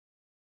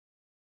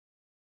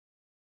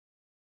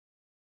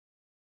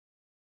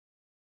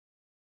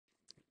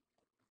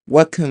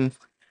Welcome.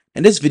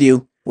 In this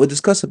video, we'll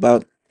discuss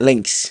about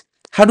links.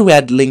 How do we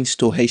add links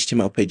to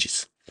HTML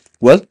pages?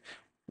 Well,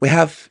 we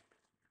have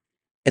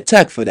a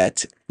tag for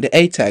that, the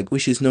A tag,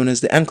 which is known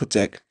as the anchor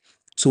tag.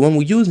 So when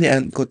we use the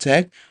anchor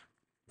tag,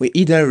 we're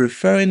either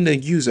referring the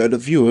user, the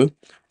viewer,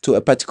 to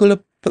a particular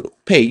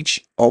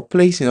page or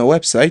place in a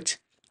website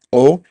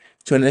or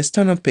to an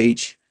external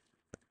page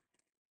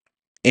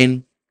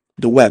in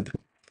the web.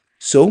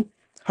 So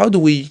how do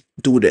we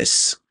do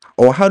this?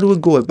 Or how do we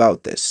go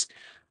about this?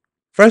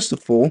 First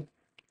of all,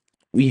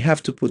 we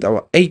have to put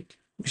our A,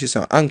 which is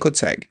our anchor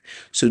tag.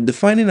 So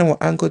defining our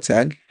anchor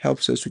tag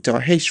helps us with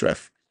our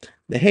href.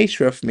 The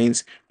href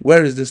means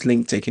where is this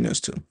link taking us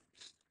to.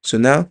 So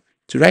now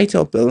to write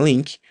up a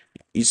link,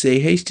 you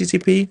say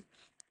HTTP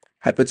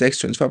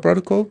hypertext transfer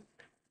protocol,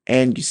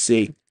 and you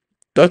say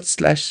dot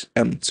slash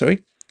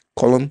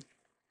column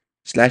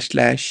slash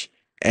slash,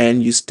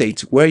 and you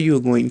state where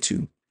you're going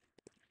to.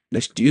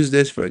 Let's use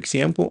this for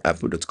example,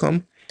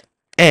 apple.com,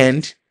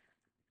 and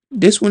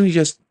this one you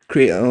just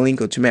create a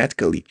link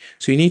automatically.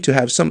 So you need to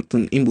have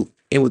something in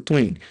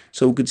between.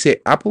 So we could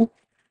say Apple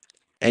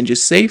and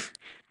just save.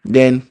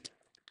 Then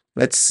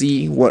let's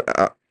see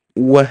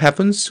what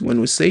happens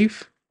when we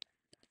save.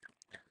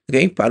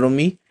 Okay, pardon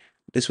me.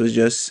 This was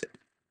just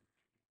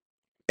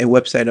a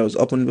website that was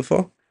open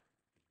before.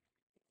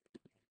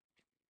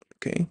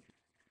 Okay.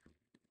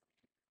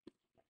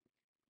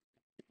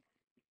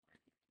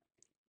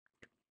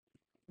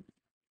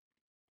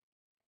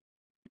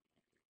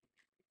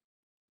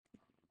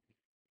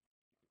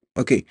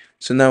 Okay,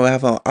 so now we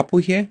have our Apple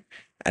here,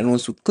 and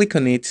once we click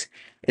on it,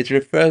 it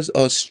refers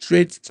us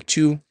straight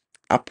to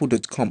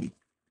apple.com.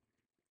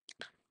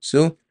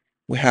 So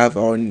we have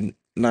our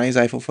nice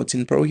iPhone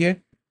 14 Pro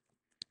here.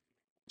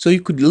 So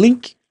you could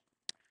link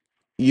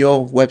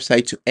your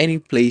website to any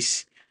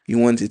place you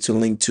want it to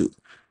link to.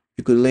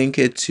 You could link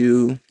it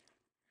to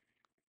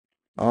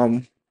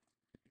um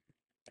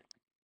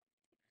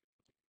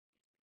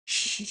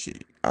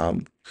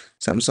um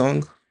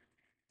Samsung,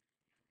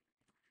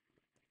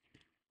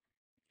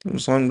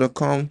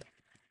 Samsung.com.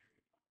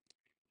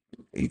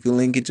 You can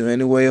link it to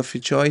any way of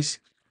your choice.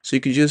 So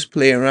you could just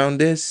play around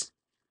this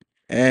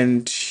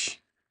and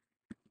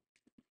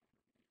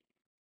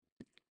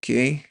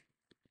okay.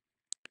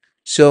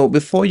 So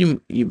before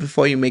you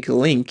make a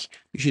link,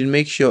 you should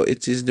make sure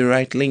it is the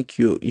right link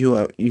you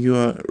are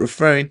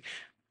referring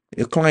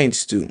your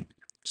clients to.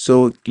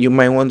 So you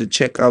might want to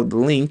check out the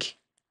link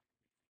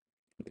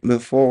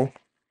before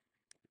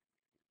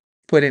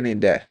putting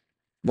it there.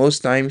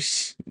 Most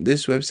times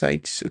this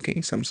website is okay,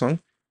 Samsung.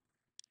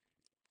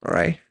 All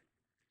right.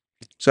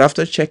 So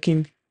after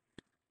checking,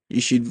 you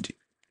should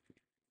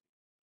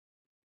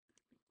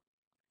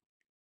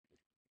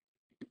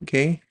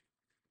okay,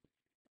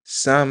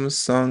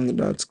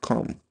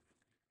 samsung.com.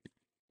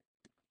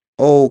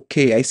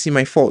 Okay, I see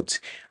my fault.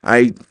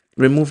 I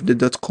removed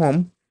the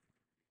 .com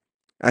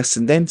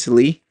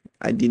accidentally.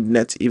 I did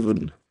not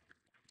even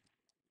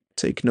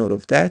take note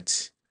of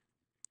that.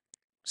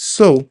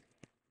 So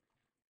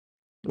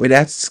with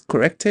that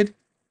corrected,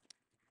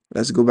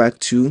 let's go back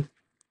to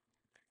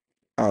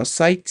our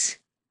site.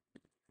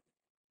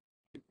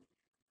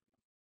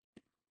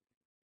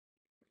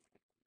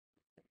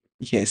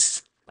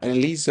 Yes, and it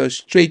leads us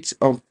straight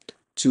up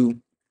to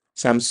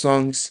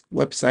Samsung's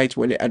website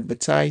where they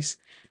advertise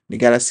the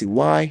Galaxy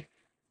Y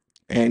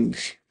and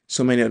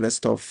so many other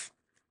stuff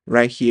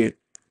right here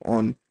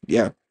on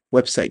their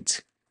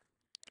website.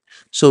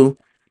 So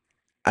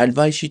I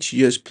advise you to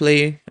just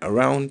play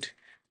around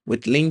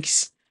with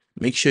links.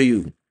 Make sure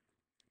you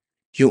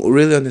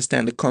really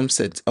understand the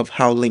concept of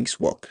how links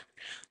work.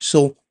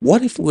 So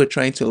what if we're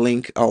trying to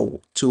link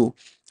to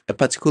a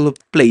particular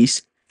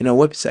place in our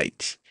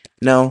website?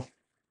 Now,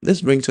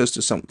 this brings us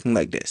to something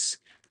like this.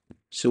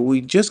 So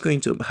we're just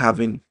going to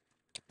having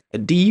a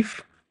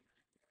div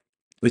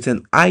with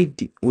an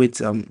ID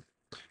with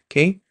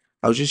okay.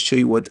 I'll just show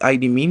you what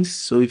ID means.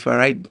 So if I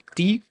write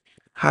div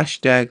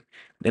hashtag,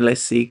 then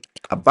let's say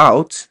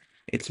about,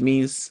 it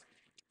means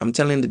I'm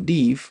telling the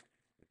div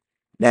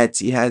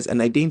that it has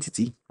an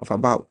identity of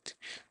about.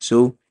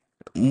 So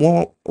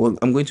more, well,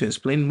 I'm going to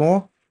explain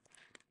more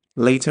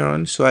later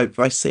on. So if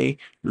I say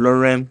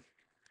lorem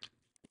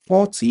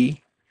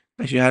 40,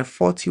 I should have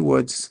 40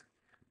 words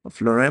of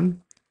lorem,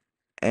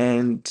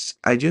 and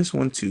I just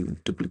want to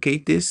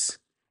duplicate this.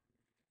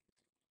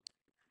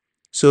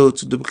 So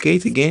to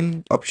duplicate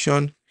again,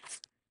 option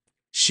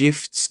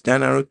shift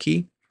down arrow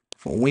key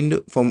for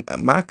window from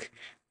Mac.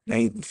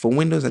 And for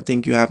Windows, I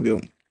think you have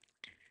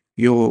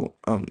your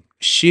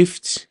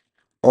shift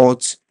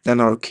alt down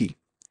arrow key.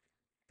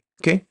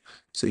 Okay,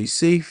 so you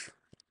save.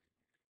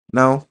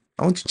 Now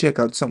I want to check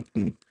out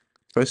something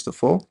first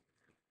of all.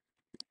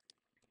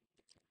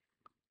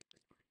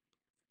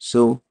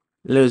 So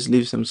let's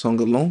leave Samsung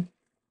alone.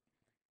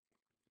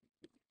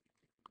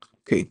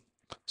 Okay,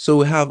 so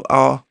we have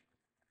our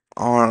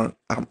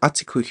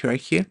article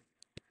right here.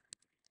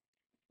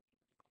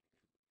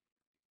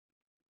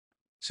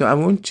 So I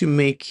want to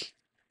make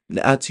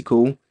the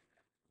article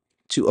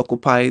to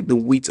occupy the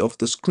width of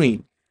the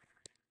screen.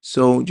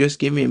 So just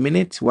give me a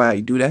minute while I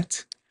do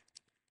that.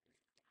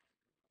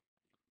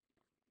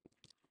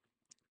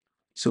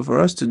 So for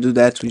us to do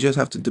that, we just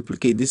have to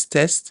duplicate this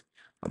test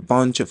a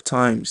bunch of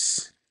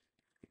times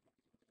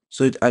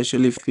so it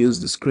actually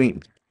fills the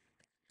screen.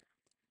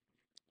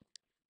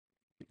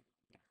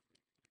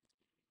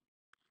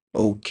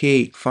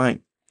 Okay,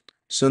 fine.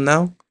 So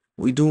now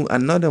we do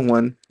another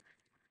one.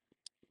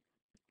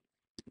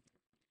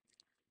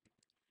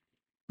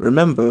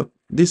 Remember,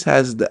 this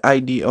has the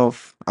ID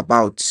of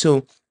about.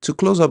 So to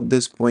close up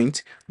this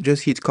point,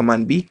 just hit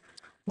Command B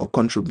or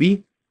Control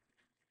B,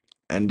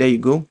 and there you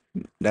go.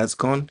 That's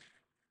gone,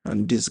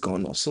 and this is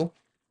gone also.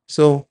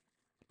 So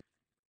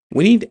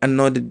we need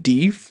another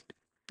div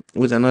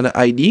with another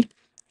ID.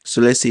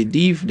 So let's say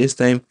div, this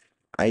time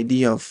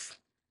ID of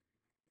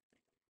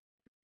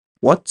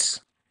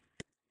what?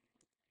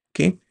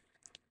 Okay.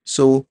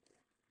 So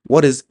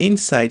what is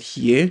inside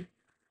here,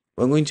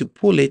 we're going to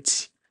pull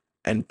it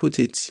and put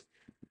it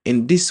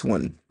in this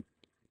one.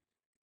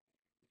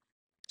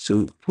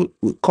 So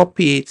we'll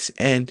copy it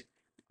and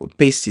we'll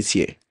paste it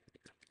here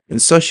in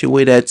such a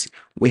way that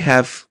we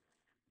have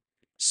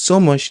so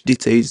much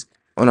details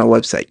on our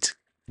website.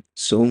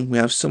 So we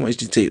have so much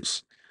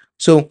details.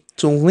 So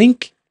to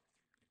link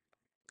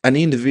an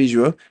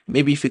individual,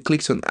 maybe if he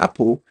clicks on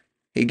Apple,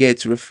 he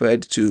gets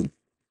referred to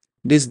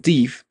this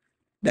div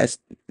that's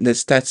that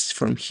starts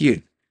from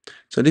here.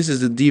 So this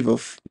is the div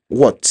of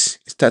what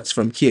starts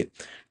from here.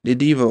 The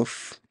div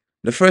of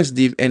the first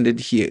div ended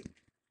here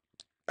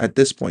at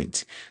this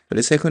point. So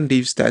the second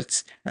div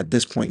starts at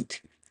this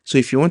point. So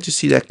if you want to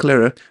see that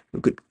clearer,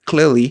 we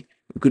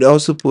could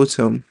also put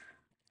a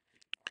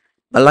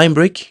line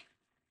break.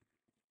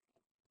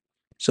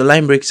 So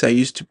line breaks are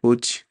used to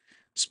put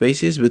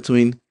spaces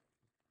between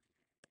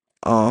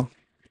uh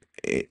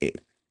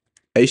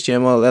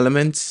HTML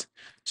elements.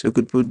 So we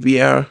could put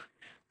BR.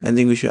 I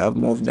think we should have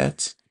more of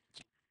that,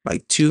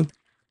 like 2.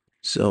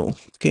 So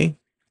okay,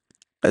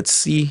 let's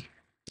see.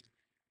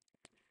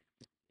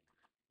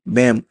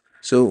 Bam.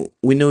 So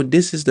we know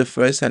this is the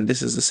first and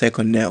this is the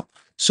second now.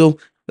 So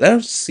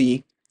let's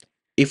see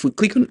if we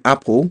click on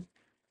Apple,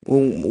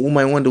 we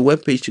might want the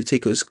web page to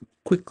take us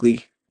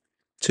quickly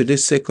to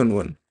this second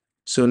one.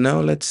 So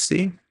now let's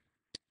see.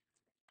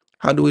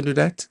 How do we do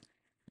that?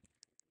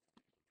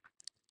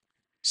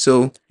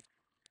 So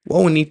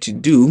what we need to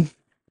do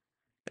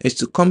is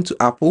to come to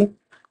Apple,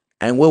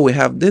 and where we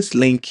have this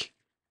link,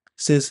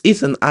 since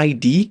it's an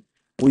ID,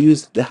 we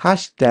use the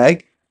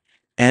hashtag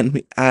and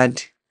we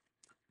add,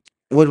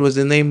 what was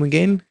the name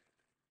again?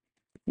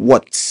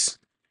 What?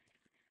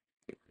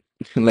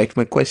 Like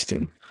my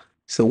question.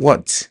 So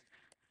what?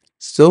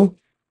 So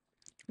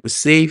we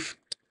save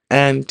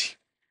and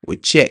we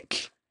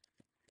check.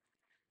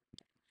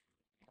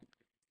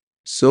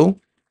 So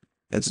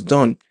that's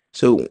done.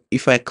 So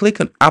if I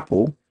click on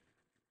Apple,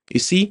 you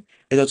see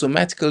it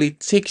automatically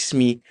takes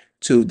me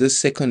to the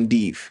second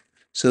div.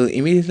 So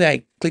immediately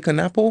I click on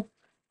Apple,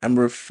 I'm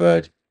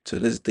referred to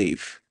this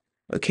div.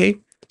 Okay,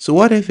 so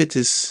what if it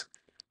is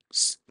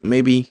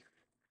maybe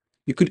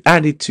you could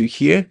add it to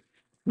here.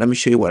 Let me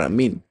show you what I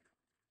mean.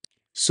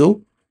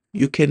 So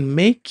you can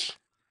make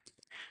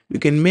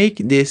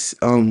this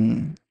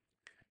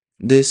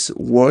this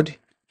word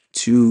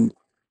to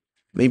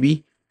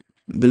maybe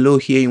below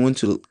here. You want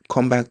to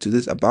come back to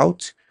this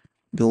about.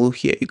 Below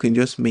here you can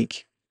just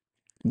make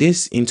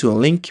this into a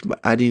link by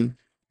adding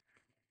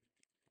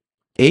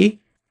a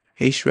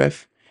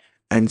href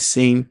and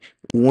saying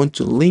we want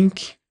to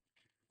link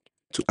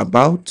to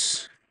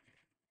about,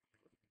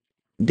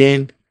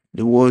 then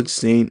the word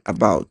saying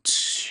about.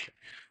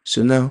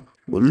 So now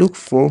we'll look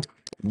for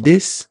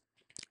this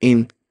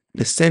in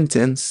the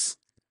sentence,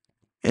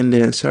 and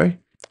then sorry,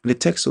 the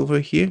text over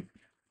here.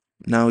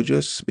 Now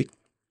just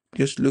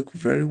look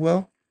very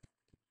well.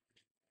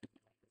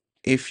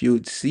 If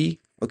you'd see,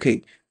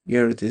 okay,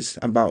 here it is,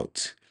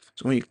 about.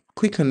 So when you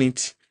click on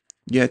it,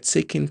 you're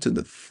taken to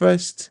the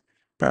first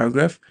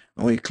paragraph,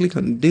 and when you click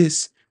on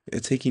this,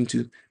 you're taken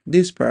to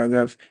this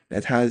paragraph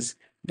that has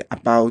the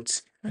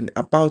about, and the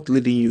about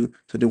leading you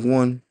to the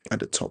one at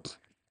the top.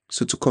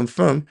 So to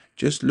confirm,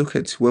 just look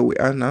at where we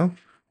are now.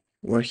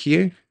 We're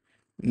here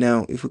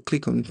now. If we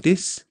click on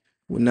this,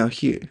 we're now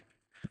here.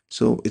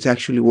 So it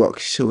actually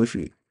works. So if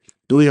you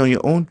do it on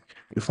your own,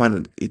 you find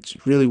that it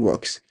really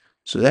works.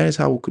 So that is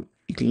how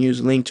you can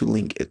use link to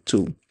link it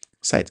to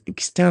site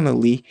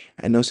externally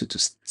and also to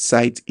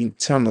site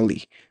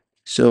internally.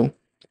 So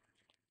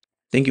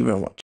thank you very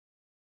much.